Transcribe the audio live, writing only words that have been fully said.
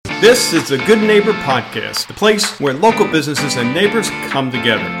This is the Good Neighbor Podcast, the place where local businesses and neighbors come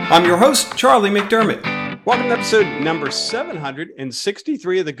together. I'm your host, Charlie McDermott. Welcome to episode number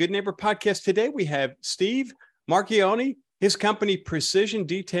 763 of the Good Neighbor Podcast. Today we have Steve Marchione, his company Precision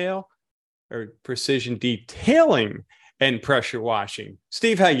Detailing and Pressure Washing.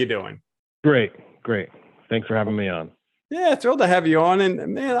 Steve, how you doing? Great. Thanks for having me on. Yeah, thrilled to have you on.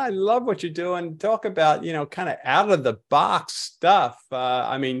 And man, I love what you're doing. Talk about, kind of out of the box stuff.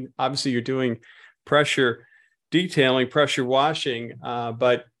 Obviously you're doing pressure detailing, pressure washing,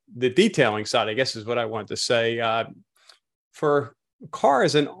 but the detailing side, I guess, is what I wanted to say, for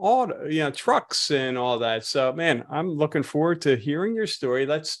cars and auto, trucks and all that. So, man, I'm looking forward to hearing your story.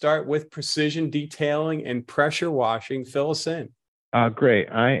 Let's start with Precision Detailing and Pressure Washing. Fill us in. Great.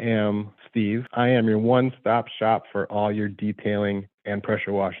 I am Steve. I am your one-stop shop for all your detailing and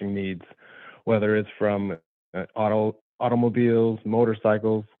pressure washing needs, whether it's from automobiles,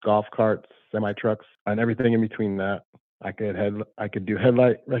 motorcycles, golf carts, semi-trucks, and everything in between that. I could do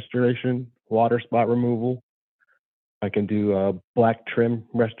headlight restoration, water spot removal. I can do black trim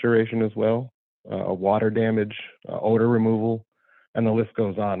restoration as well, water damage, odor removal, and the list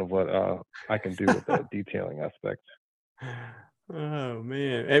goes on of what I can do with the detailing aspect. Oh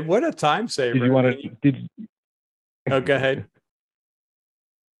man! And what a time saver! Did you want to? Oh, go ahead.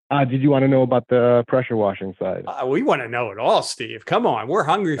 Did you want to know about the pressure washing side? We want to know it all, Steve. Come on, we're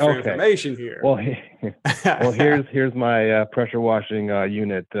hungry for information here. Well, here's my pressure washing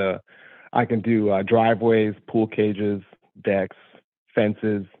unit. I can do driveways, pool cages, decks,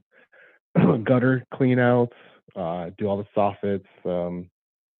 fences, gutter cleanouts. Do all the soffits,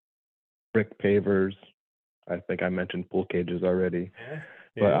 brick pavers. I think I mentioned pool cages already,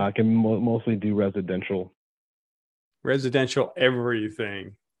 but I can mostly do residential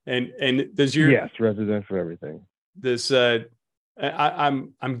everything. And does your residential everything. This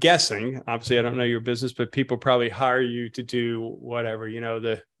I'm guessing. Obviously, I don't know your business, but people probably hire you to do whatever,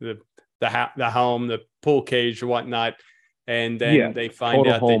 the home, the pool cage, or whatnot, and then they find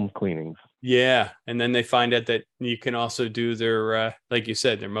out home cleanings. Yeah. And then they find out that you can also do their, like you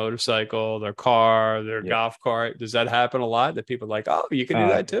said, their motorcycle, their car, their golf cart. Does that happen a lot that people are like, oh, you can do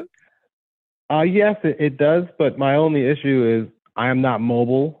that too? Yes, it does. But my only issue is I am not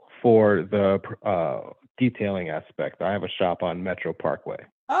mobile for the detailing aspect. I have a shop on Metro Parkway.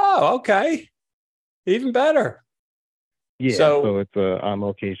 Oh, okay. Even better. Yeah. So it's on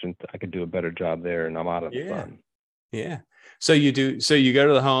location. I could do a better job there, and I'm out of the sun. Yeah. So you go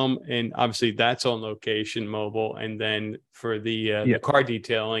to the home, and obviously that's on location, mobile. And then for the car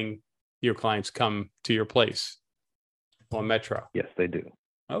detailing, your clients come to your place on Metro. Yes, they do.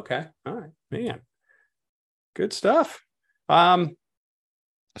 Okay. All right, man. Good stuff. So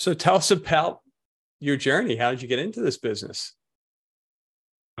tell us about your journey. How did you get into this business?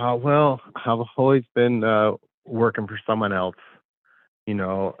 Well, I've always been working for someone else.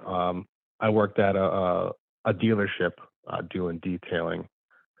 I worked at a dealership doing detailing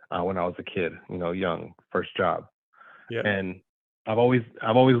when I was a kid, young, first job. Yeah. And I've always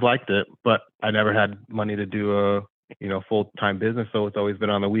liked it, but I never had money to do a full-time business. So it's always been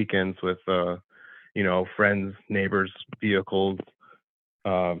on the weekends with friends, neighbors, vehicles,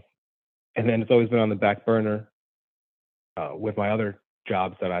 and then it's always been on the back burner with my other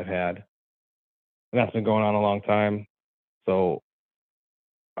jobs that I've had, and that's been going on a long time. So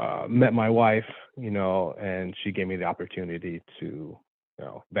met my wife, and she gave me the opportunity to,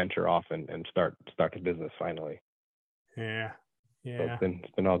 venture off and start the business finally. Yeah. So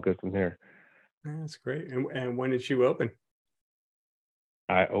it's been all good from here. That's great. And when did you open?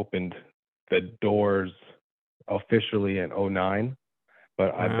 I opened the doors officially in 2009,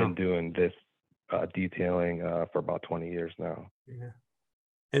 but I've been doing this detailing for about 20 years now. Yeah.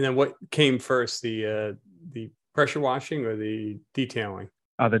 And then what came first, the pressure washing or the detailing?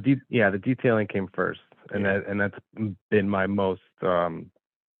 The detailing came first, and that's been my most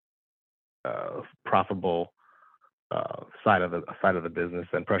profitable side of the business.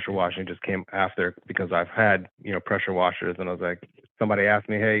 And pressure washing just came after, because I've had pressure washers, and I was like, somebody asked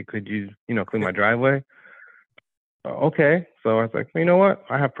me, hey, could you clean my driveway? Okay, so I was like, you know what?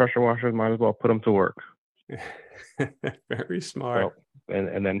 I have pressure washers, might as well put them to work. Very smart. So,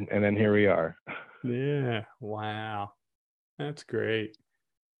 and then here we are. Yeah. Wow. That's great.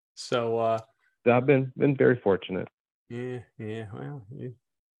 So I've been very fortunate. Yeah. Well,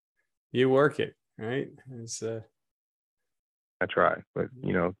 you work it, right? It's I try, but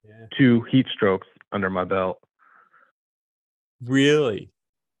 2 heat strokes under my belt. Really?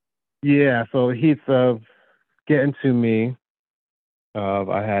 Yeah. So the heat's getting to me.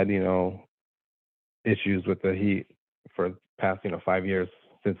 I had issues with the heat for the past 5 years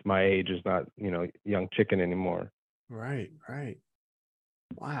since my age is not, young chicken anymore. Right.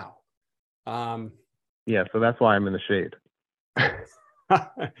 Wow. Um, Yeah, so that's why I'm in the shade.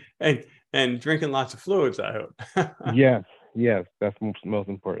 and drinking lots of fluids, I hope. Yes, that's most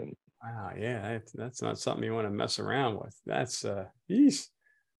important. Wow, yeah, that's not something you want to mess around with. That's yeesh.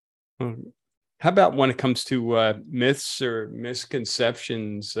 How about when it comes to myths or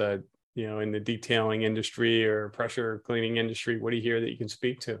misconceptions, in the detailing industry or pressure cleaning industry? What do you hear that you can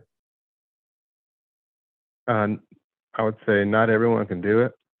speak to? I would say not everyone can do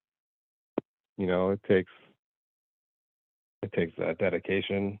it. It takes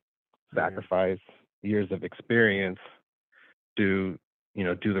dedication, sacrifice, years of experience to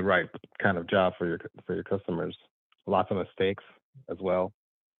do the right kind of job for your customers. Lots of mistakes as well.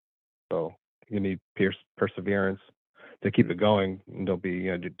 So you need perseverance to keep it going, and don't be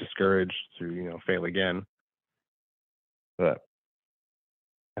discouraged to fail again. But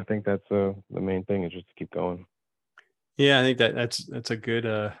I think that's the main thing, is just to keep going. Yeah, I think that's a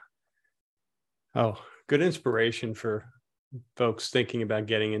good good inspiration for folks thinking about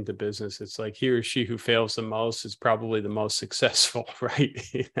getting into business. It's like he or she who fails the most is probably the most successful, right?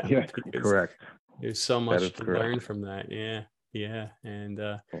 Yeah, correct. There's so much to learn from that. Yeah. And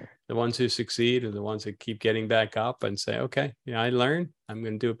the ones who succeed are the ones that keep getting back up and say, okay, I learned, I'm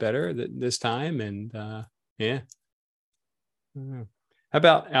going to do it better this time. And yeah. How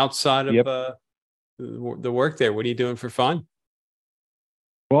about outside of the work there? What are you doing for fun?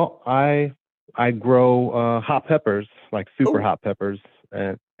 Well, I grow hot peppers, like super hot peppers,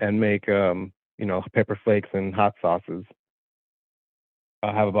 and make pepper flakes and hot sauces.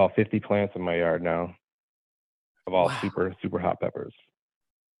 I have about 50 plants in my yard now of all super hot peppers.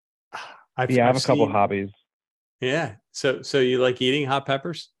 I have a couple hobbies. Yeah. So you like eating hot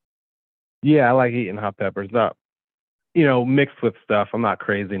peppers? Yeah, I like eating hot peppers. Not, mixed with stuff. I'm not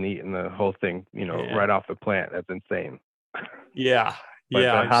crazy and eating the whole thing, right off the plant. That's insane. Yeah. But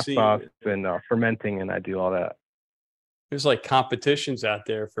the hot sauce and fermenting, and I do all that. There's like competitions out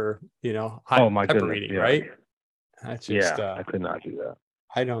there for, hot pepper eating, right? That's just, I could not do that.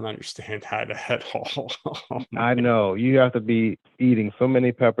 I don't understand how to at all. I know. You have to be eating so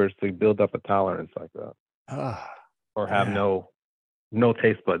many peppers to build up a tolerance like that. Or have no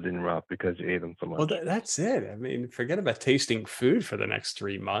taste buds in your mouth because you ate them so much. Well, that's it. I mean, forget about tasting food for the next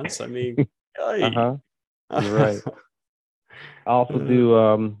 3 months. I mean, You're right. I also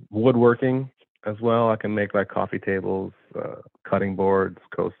do woodworking as well. I can make like coffee tables, cutting boards,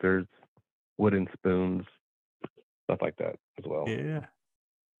 coasters, wooden spoons, stuff like that as well. Yeah.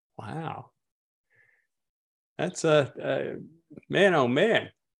 Wow. That's man, oh man.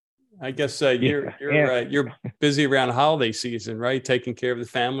 I guess you're busy around holiday season, right? Taking care of the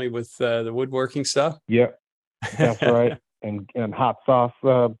family with the woodworking stuff. Yep, that's right. And hot sauce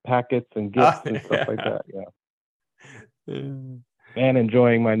packets and gifts and stuff like that. Yeah. And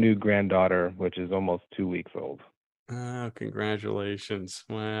enjoying my new granddaughter, which is almost 2 weeks old. Oh, congratulations!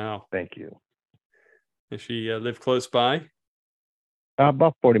 Wow. Thank you. Does she live close by?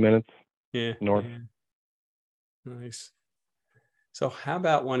 About 40 minutes. Yeah. North. Yeah. Nice. So how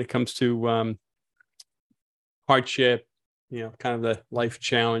about when it comes to hardship, kind of the life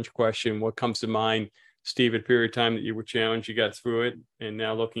challenge question, what comes to mind, Steve, at a period of time that you were challenged, you got through it, and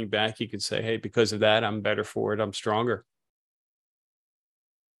now looking back, you could say, hey, because of that, I'm better for it, I'm stronger?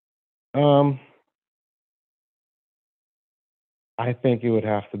 I think it would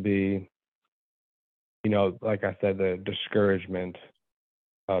have to be, like I said, the discouragement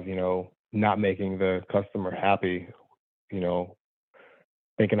of, not making the customer happy,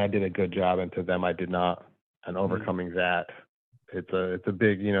 thinking I did a good job, and to them I did not, and overcoming that. It's a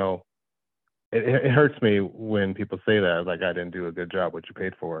big, it hurts me when people say that, like I didn't do a good job, what you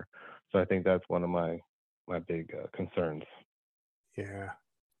paid for. So I think that's one of my big concerns.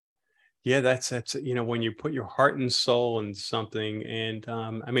 Yeah, that's when you put your heart and soul in something, and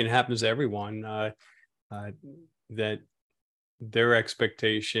I mean, it happens to everyone, that their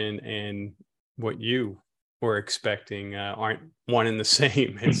expectation and what you were expecting aren't one and the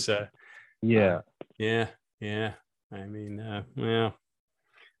same. It's yeah. I mean, well,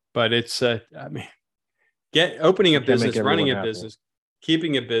 but it's I mean, opening a business, running a business,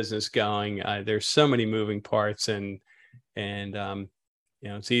 keeping a business going. There's so many moving parts, and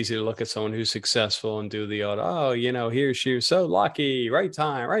it's easy to look at someone who's successful and do the old, he or she was so lucky, right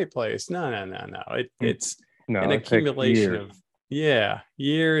time, right place. No. It's an accumulation of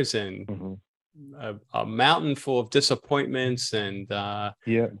years and a mountain full of disappointments and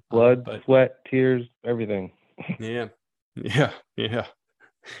blood, sweat, tears, everything. Yeah,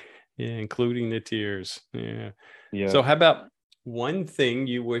 including the tears. Yeah. So how about one thing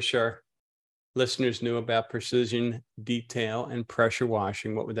you wish our listeners knew about precision detail and pressure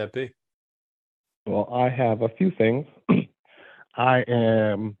washing, what would that be? Well, I have a few things. I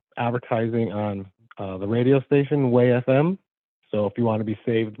am advertising on the radio station, Way FM. So if you want to be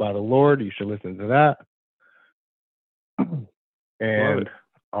saved by the Lord, you should listen to that. And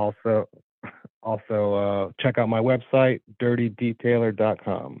also check out my website,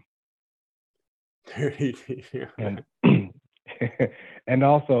 dirtydetailer.com. And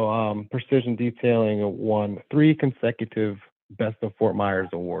also Precision Detailing won 3 consecutive Best of Fort Myers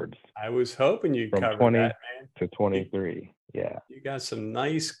awards. I was hoping you'd from cover 20 that, man. to 23. Yeah. You got some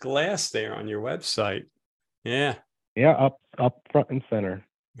nice glass there on your website. Yeah. Yeah, up front and center.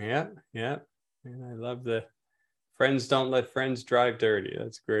 Yeah. And I love the friends don't let friends drive dirty.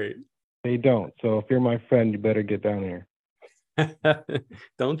 That's great. They don't. So if you're my friend, you better get down here.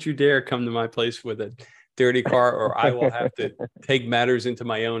 Don't you dare come to my place with a dirty car, or I will have to take matters into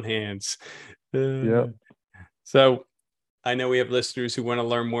my own hands. Yep. So I know we have listeners who want to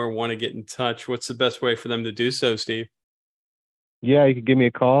learn more, want to get in touch. What's the best way for them to do so, Steve? Yeah, you could give me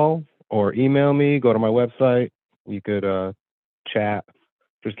a call or email me. Go to my website. You could chat.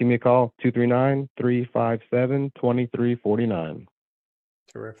 Just give me a call, 239-357-2349.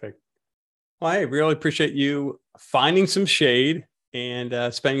 Terrific. Well, I really appreciate you finding some shade and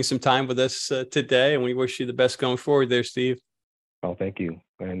spending some time with us today. And we wish you the best going forward there, Steve. Oh, thank you.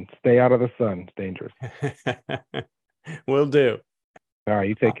 And stay out of the sun. It's dangerous. Will do. All right,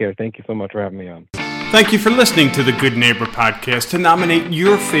 you take care. Thank you so much for having me on. Thank you for listening to the Good Neighbor Podcast. To nominate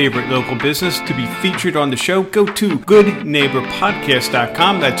your favorite local business to be featured on the show, go to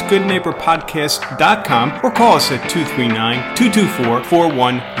goodneighborpodcast.com. That's goodneighborpodcast.com, or call us at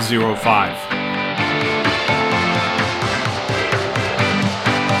 239-224-4105.